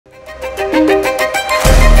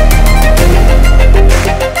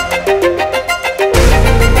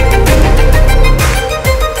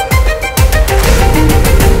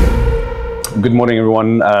Good morning,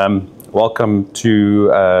 everyone. Welcome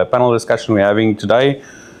to a panel discussion we're having today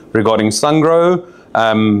regarding Sungrow.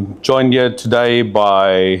 Joined here today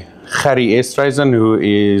by Gerry Esterhuizen, who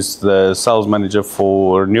is the sales manager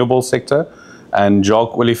for renewable sector, and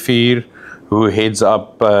Jacques Olivier, who heads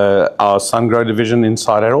up our Sungrow division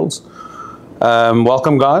inside Herholdt.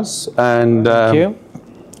 Welcome, guys, and thank you.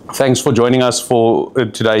 Thanks for joining us for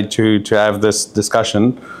today to have this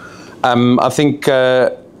discussion. I think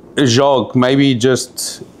Jacques, maybe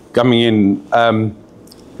just coming in,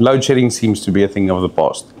 load shedding seems to be a thing of the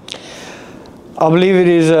past. I believe it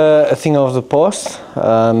is a thing of the past.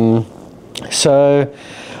 So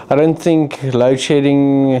I don't think load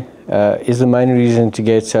shedding is the main reason to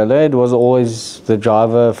get solar. It was always the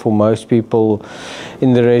driver for most people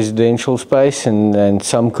in the residential space and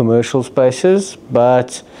some commercial spaces.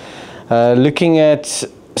 But looking at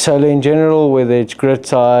solar in general, whether it's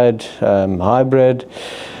grid-tied, hybrid,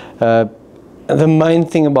 the main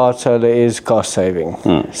thing about solar is cost saving.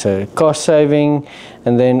 So cost saving,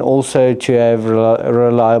 and then also to have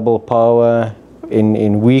reliable power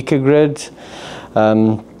in weaker grids.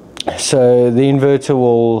 So the inverter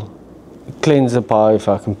will cleanse the power, if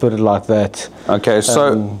I can put it like that. Okay,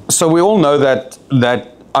 so we all know that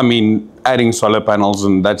I mean, adding solar panels,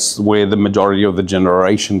 and that's where the majority of the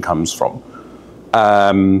generation comes from.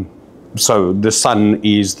 So the sun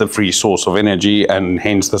is the free source of energy, and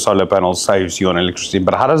hence the solar panel saves you on electricity.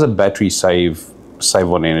 But how does a battery save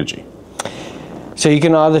on energy? So you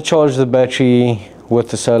can either charge the battery with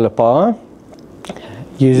the solar power,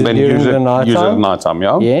 use it during the night time. Use it at night time,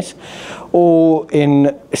 yeah? Yes. Or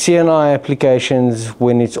in CNI applications,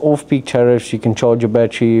 when it's off-peak tariffs, you can charge your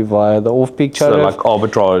battery via the off-peak tariff. So like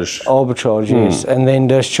arbitrage? Arbitrage, yes. And then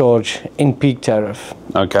discharge in peak tariff.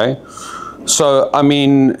 Okay. So, I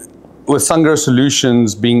mean, with Sungrow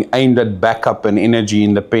solutions being aimed at backup and energy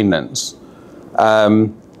independence,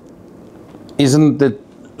 isn't it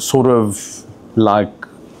sort of like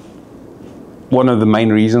one of the main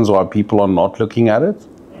reasons why people are not looking at it?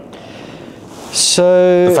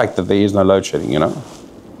 So the fact that there is no load shedding, you know?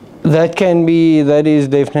 That is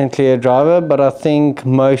definitely a driver, but I think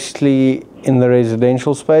mostly in the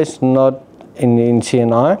residential space, not in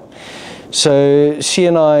CNI. So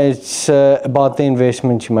CNI, it's about the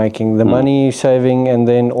investment you're making, the money you're saving, and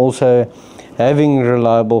then also having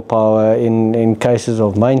reliable power in cases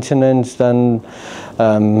of maintenance done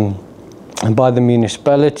by the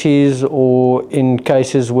municipalities, or in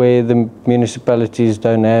cases where the municipalities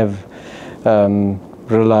don't have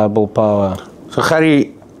reliable power. So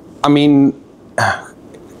Gerry, I mean,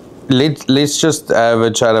 let's just have a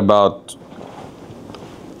chat about,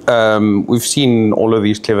 we've seen all of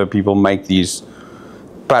these clever people make these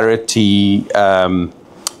parity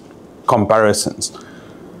comparisons.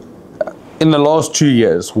 In the last 2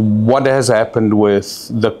 years, what has happened with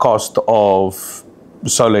the cost of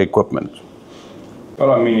solar equipment?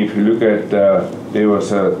 Well, I mean, if you look at, there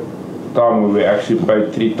was a time where we actually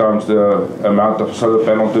paid 3 times the amount of solar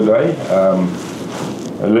panel today.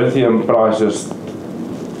 Lithium price is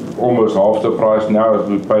almost half the price now that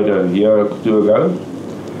we paid a year or two ago.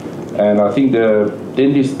 And I think the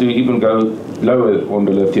trend is to even go lower on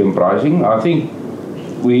the lithium pricing. I think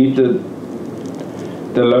we hit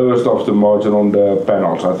the lowest of the margin on the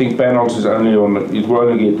panels. I think panels is only it will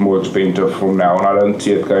only get more expensive from now, and I don't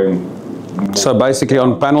see it going more. So basically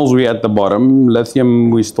on panels we're at the bottom. Lithium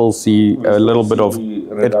we still see a little bit of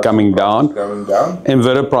it coming down.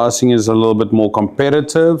 Inverter pricing is a little bit more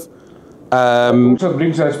competitive. Also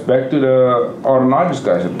brings us back to the R&I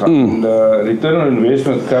discussion. The return on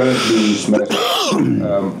investment currently is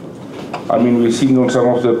massive. I mean, we've seen on some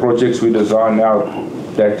of the projects we design now,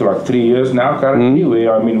 back to like 3 years now currently,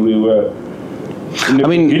 where, I mean, we were...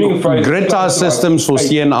 grid-tied systems for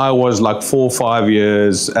CNI was like 4 or 5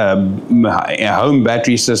 years. Home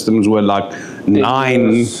battery systems were like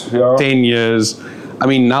 10 years. I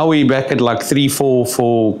mean, now we're back at like 3, 4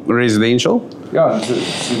 for residential. Yeah,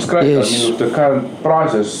 it's great. Yes. I mean, with the current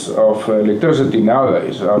prices of electricity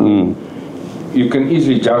nowadays, I mean, you can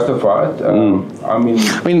easily justify it. I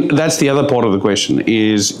mean, that's the other part of the question,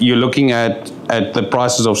 is you're looking at the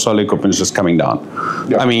prices of solar equipment just coming down.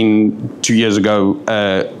 Yeah. I mean, 2 years ago,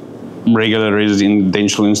 regular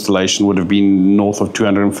residential installation would have been north of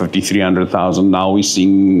 250, 300,000. Now we're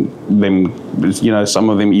seeing them, you know, some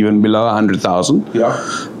of them even below 100,000.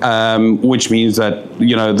 Yeah. Which means that,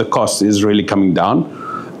 you know, the cost is really coming down.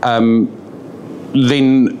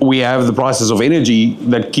 Then we have the prices of energy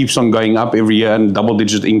that keeps on going up every year, and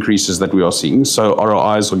double-digit increases that we are seeing. So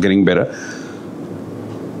ROIs are getting better.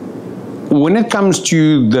 When it comes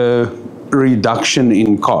to the reduction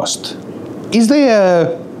in cost, is there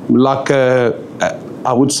a like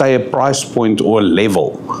I would say a price point or a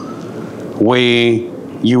level where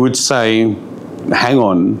you would say, hang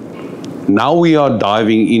on, now we are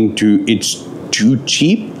diving into it's too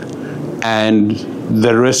cheap and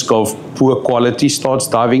the risk of poor quality starts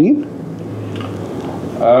diving in?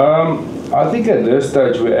 I think at this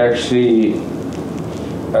stage we actually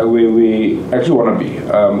where we actually want to be.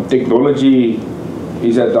 Technology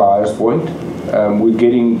is at the highest point. We're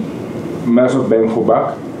getting massive bang for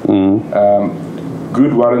buck.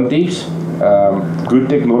 Good warranties, good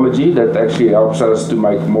technology that actually helps us to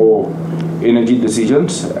make more energy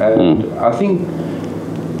decisions. And I think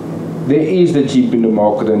there is the cheap in the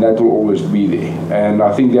market, and that will always be there. And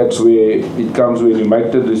I think that's where it comes when you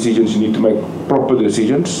make the decisions. You need to make proper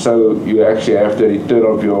decisions, so you actually have the return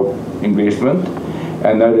of your investment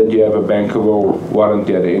and know that you have a bankable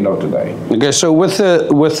warranty at the end of the day. Okay, so with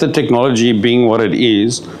the technology being what it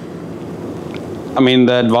is, I mean,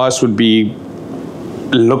 the advice would be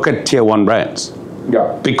look at tier 1 brands.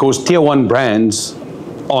 Yeah. Because tier 1 brands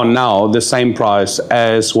are now the same price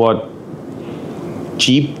as what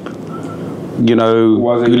cheap,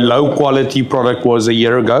 low quality product was a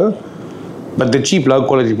year ago. But the cheap low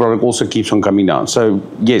quality product also keeps on coming down. So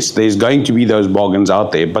yes, there's going to be those bargains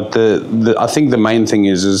out there. But I think the main thing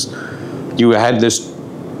is you had this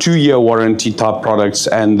 2-year warranty type products,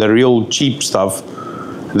 and the real cheap stuff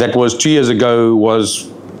that was 2 years ago was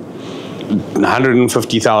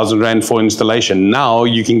 150,000 Rand for installation. Now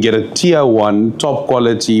you can get a tier 1 top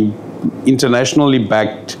quality internationally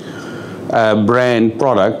backed brand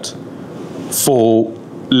product for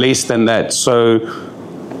less than that. So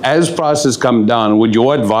as prices come down, would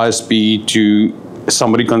your advice be to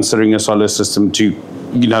somebody considering a solar system to,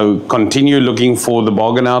 continue looking for the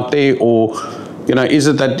bargain out there? Or, is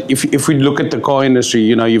it that if we look at the car industry,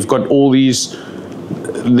 you've got all these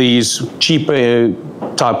cheaper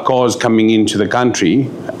type cars coming into the country,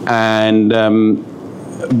 and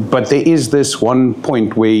but there is this one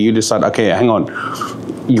point where you decide, okay, hang on,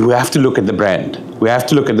 you have to look at the brand. We have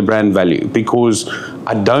to look at the brand value, because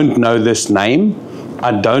I don't know this name,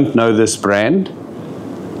 I don't know this brand,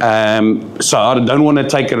 so I don't want to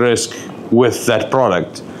take a risk with that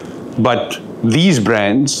product. But these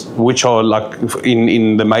brands, which are like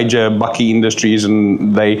in the major bucky industries,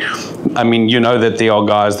 and that there are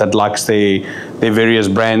guys that likes their various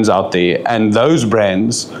brands out there, and those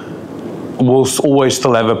brands will always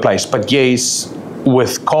still have a place. But yes,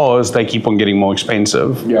 with cars, they keep on getting more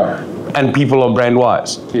expensive. Yeah. And people are brand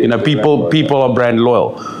wise. Yeah, people are brand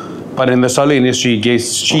loyal. But in the solar industry, it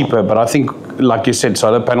gets cheaper. But I think, like you said,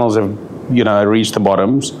 solar panels have, reached the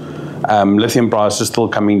bottoms. Lithium price is still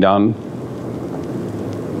coming down.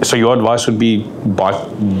 So your advice would be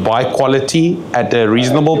buy quality at a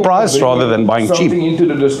reasonable price rather than buying cheap. Something into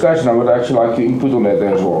the discussion, I would actually like your input on that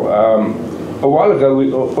as well. A while ago,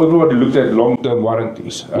 everybody looked at long-term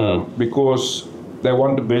warranties because they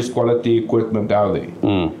want the best quality equipment out there.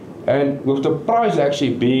 And with the price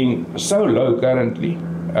actually being so low currently,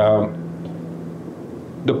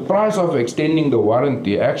 the price of extending the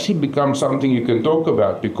warranty actually becomes something you can talk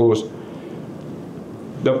about, because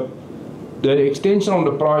the extension on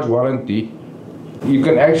the price warranty, you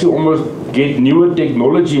can actually almost get newer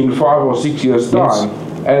technology in 5 or 6 years' time,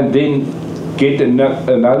 and then get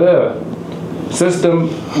another system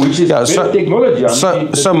which is better technology.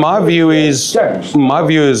 So my view is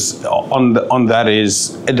on that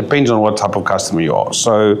is it depends on what type of customer you are.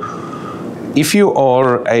 So if you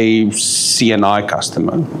are a CNI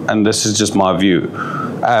customer, and this is just my view,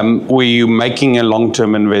 where you're making a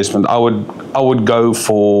long-term investment, I would go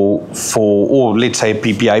for or let's say a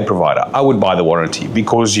PPA provider. I would buy the warranty,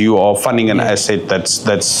 because you are funding an asset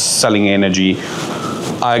that's selling energy.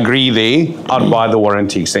 I agree there. I'd buy the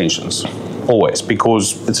warranty extensions always,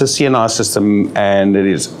 because it's a CNI system, and it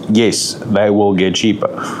is, yes, they will get cheaper.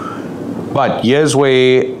 But here's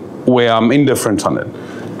where I'm indifferent on it.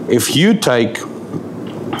 If you take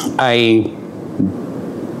a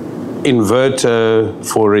inverter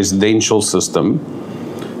for a residential system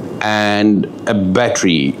and a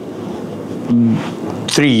battery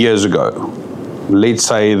 3 years ago, let's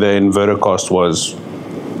say the inverter cost was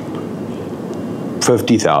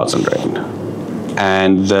 50,000 Rand,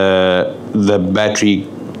 and the battery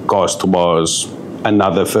cost was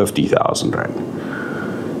another 50,000 Rand.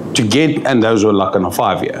 To get, and those were like on a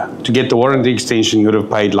 5-year, to get the warranty extension, you would have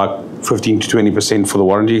paid like 15 to 20% for the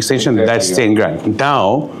warranty extension. Exactly, that's 10 grand.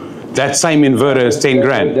 Now, that same inverter is 10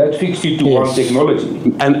 grand. That fixed you to one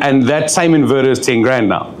technology. And that same inverter is 10 grand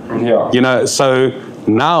now. Yeah. So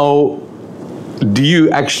now, do you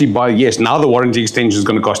actually buy, yes, now the warranty extension is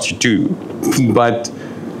going to cost you 2, but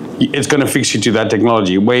it's going to fix you to that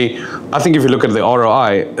technology. Where I think if you look at the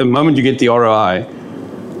ROI, the moment you get the ROI,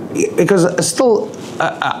 because still,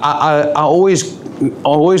 I always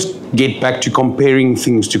get back to comparing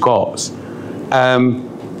things to cars.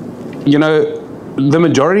 You know, the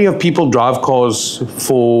majority of people drive cars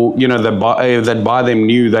for, you know, that buy them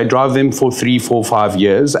new. They drive them for 3, 4, 5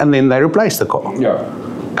 years, and then they replace the car. Yeah.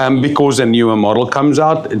 Because a newer model comes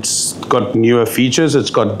out, it's got newer features, it's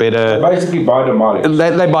got better... They basically buy the mileage.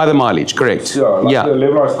 They buy the mileage, correct. Yeah, like the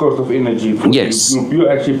levelized cost of energy. Yes. You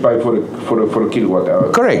actually pay for a kilowatt hour.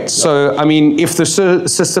 Correct. Yeah. So, I mean, if the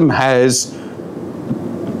system has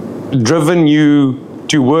driven you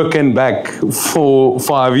to work and back for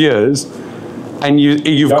 5 years, and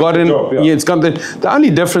you've gotten... it's got the only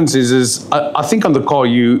difference is I think on the car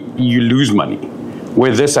you lose money.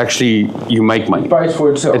 Where this actually, you make money. It pays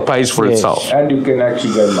for itself. It pays for itself. And you can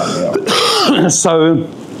actually gain money, yeah. So,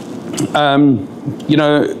 you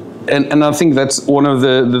know, and I think that's one of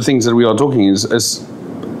the things that we are talking is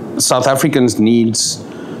South Africans needs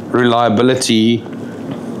reliability,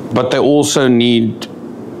 but they also need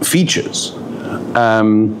features.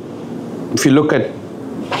 If you look at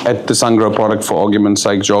the Sungrow product, for argument's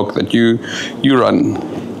sake, Jacques, that you run,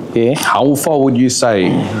 how far would you say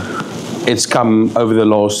it's come over the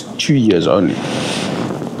last 2 years only?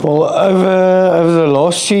 Well, over the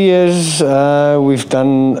last 2 years, we've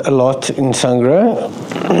done a lot in Sungrow.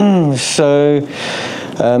 So,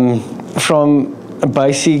 from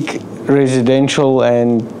basic residential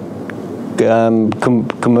and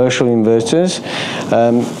commercial inverters,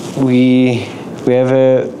 we have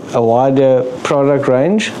a wider product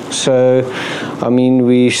range. So, I mean,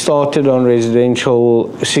 we started on residential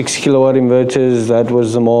 6 kilowatt inverters, that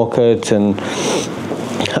was the market, and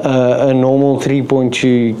a normal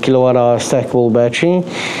 3.2 kilowatt hour stackable battery.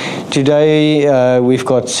 Today, we've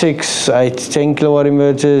got 6, 8, 10 kilowatt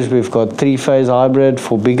inverters. We've got 3-phase hybrid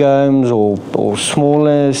for bigger homes or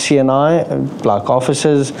smaller CNI, like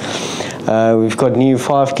offices. We've got new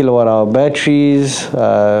 5 kilowatt hour batteries,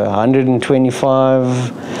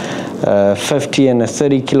 125, 50 and a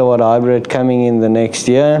 30 kilowatt hybrid coming in the next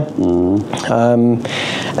year. And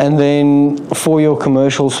then for your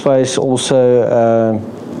commercial space, also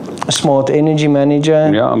a smart energy manager.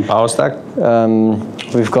 Yeah, and power stack.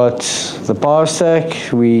 We've got the power stack.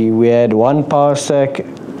 We had one power stack,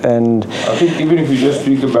 and I think even if you just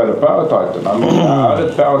speak about a power titan, I mean, how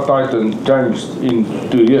did power titan changed in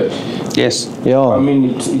 2 years? Yes. Yeah. I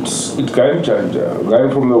mean, it's game changer. Going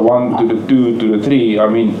from the 1 to the 2 to the 3. I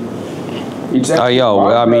mean, it's actually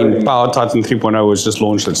I mean, Power Titan 3.0 was just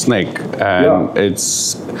launched at Snake, and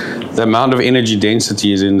it's the amount of energy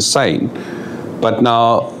density is insane. But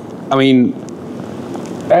now, I mean,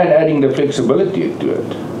 and adding the flexibility to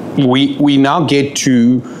it. We now get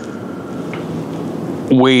to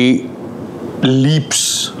where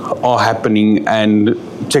leaps are happening and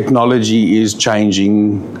technology is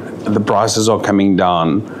changing, the prices are coming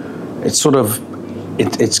down. It's sort of,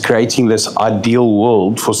 it's creating this ideal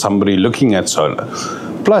world for somebody looking at solar.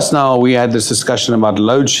 Plus now we had this discussion about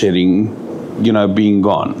load shedding, you know, being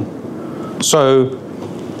gone. So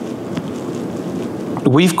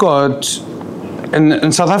we've got,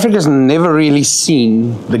 and South Africa's never really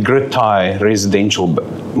seen the grid tie residential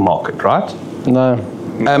market, right? no.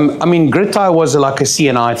 I mean, grid tie was like a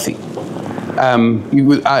CNI thing.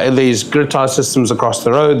 There's grid tie systems across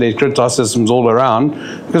the road, there's grid tie systems all around,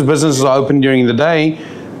 because businesses are open during the day.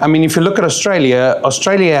 I mean, if you look at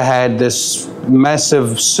Australia had this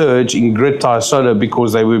massive surge in grid tie solar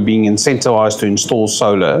because they were being incentivized to install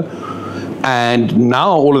solar. And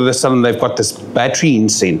now all of a sudden they've got this battery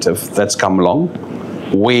incentive that's come along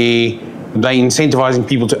where they're incentivizing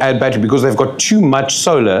people to add battery because they've got too much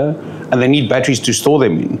solar and they need batteries to store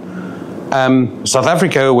them in. South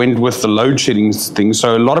Africa went with the load shedding thing,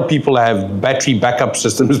 so a lot of people have battery backup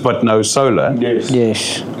systems but no solar. Yes.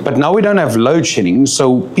 Yes. But now we don't have load shedding,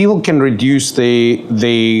 so people can reduce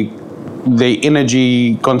the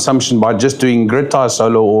energy consumption by just doing grid tie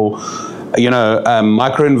solar or, you know,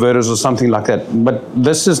 micro inverters or something like that. But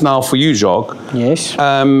this is now for you, Jacques. Yes.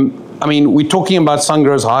 I mean, we're talking about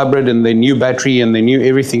Sungrow's hybrid and their new battery and their new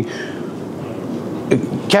everything.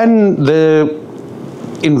 Can the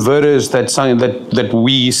inverters that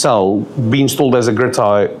we sell be installed as a grid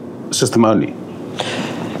tie system only?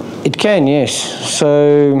 It can, yes.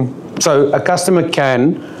 So a customer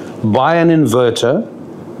can buy an inverter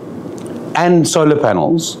and solar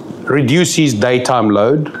panels, reduce his daytime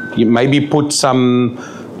load, maybe put some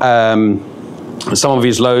of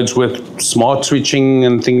his loads with smart switching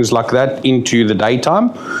and things like that into the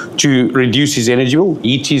daytime to reduce his energy bill,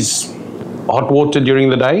 heat his hot water during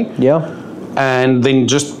the day. yeah. and then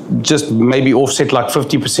just maybe offset like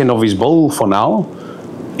 50% of his bill for now,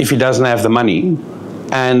 if he doesn't have the money,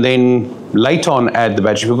 and then later on add the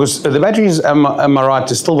battery, because the batteries, am I right,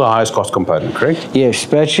 is still the highest cost component, correct? Yes,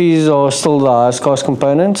 batteries are still the highest cost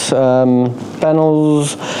components.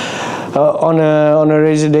 Panels, on a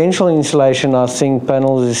residential installation, I think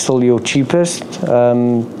panels is still your cheapest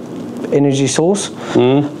energy source.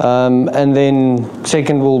 And then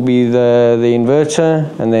second will be the inverter,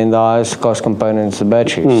 and then the highest cost component is the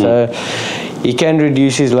battery. So he can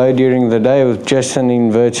reduce his load during the day with just an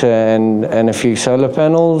inverter and a few solar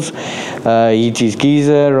panels, heat his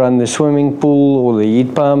geyser, run the swimming pool or the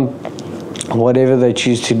heat pump, whatever they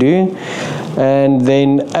choose to do. And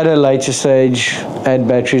then at a later stage, add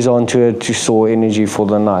batteries onto it to store energy for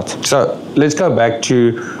the night. So let's go back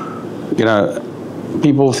to,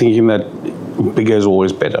 people thinking that bigger is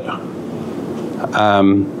always better.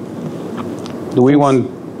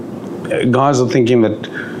 Guys are thinking that,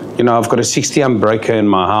 I've got a 60 amp breaker in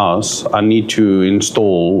my house. I need to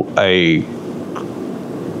install a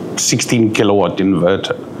 16 kilowatt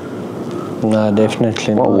inverter. No,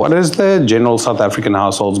 definitely not. What is the general South African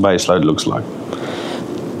household's base load looks like?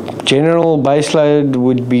 General base load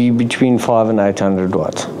would be between 500 and 800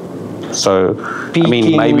 watts. So,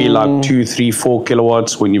 Peaking, maybe like 2, 3, 4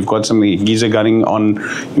 kilowatts. When you've got some geyser gunning on,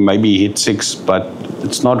 you maybe hit 6, but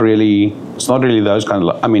it's not really those kind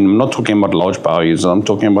of, I'm not talking about large power users, I'm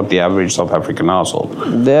talking about the average South African household.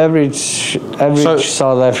 The average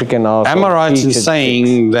South African household. Am I right in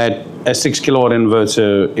saying that a 6 kilowatt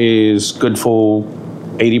inverter is good for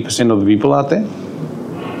 80% of the people out there?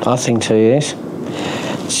 I think so, yes.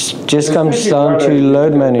 It just comes down to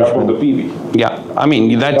load management. The PV. Yeah,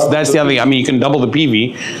 that's the other thing. You can double the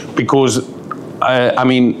PV because,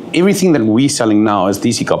 everything that we're selling now is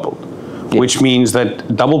DC coupled, which means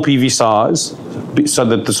that double PV size so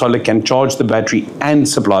that the solar can charge the battery and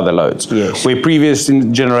supply the loads. Yes. Where previous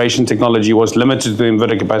generation technology was limited to the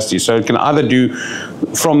inverter capacity. So it can either do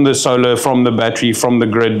from the solar, from the battery, from the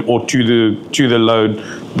grid, or to the load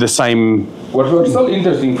the same. What was still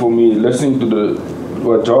interesting for me, listening to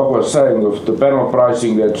what Jacques was saying of the panel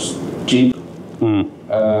pricing that's cheap,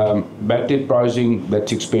 battery pricing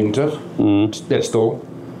that's expensive, that's still.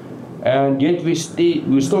 And yet we're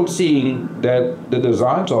still seeing that the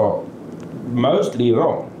designs are mostly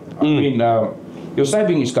wrong. Your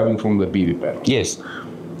saving is coming from the PV panel. Yes.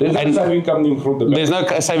 There's no saving coming from the battery. There's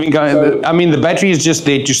no saving coming. The battery is just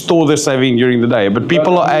there to store the saving during the day. But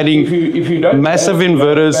people are adding if you don't massive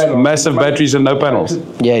inverters, massive batteries, and no panels.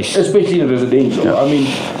 Yes. Especially in residential.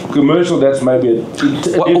 Commercial, that's maybe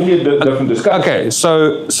definitely a different discussion. Okay,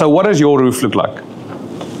 so what does your roof look like?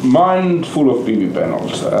 Mine full of PV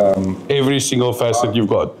panels. Every single facet you've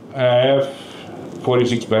got. I have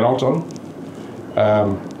 46 panels on.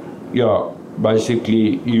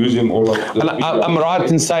 Basically using all of the... And I'm right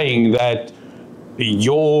in saying that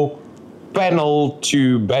your panel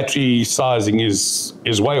to battery sizing is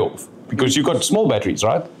way off because you've got small batteries,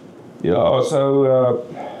 right? Yeah, so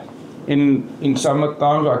in summer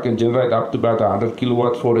times I can generate up to about 100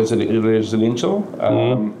 kilowatts for residential.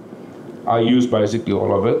 I use basically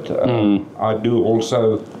all of it. I do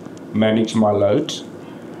also manage my loads.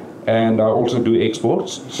 And I also do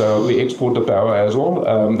exports, so we export the power as well.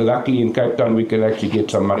 Luckily in Cape Town we can actually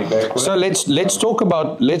get some money back. So let's talk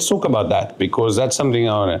about that because that's something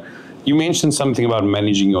I wanna. You mentioned something about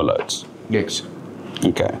managing your loads. Yes.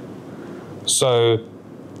 Okay. So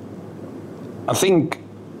I think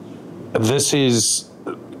this is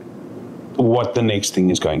what the next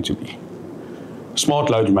thing is going to be: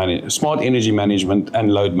 smart energy management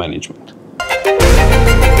and load management.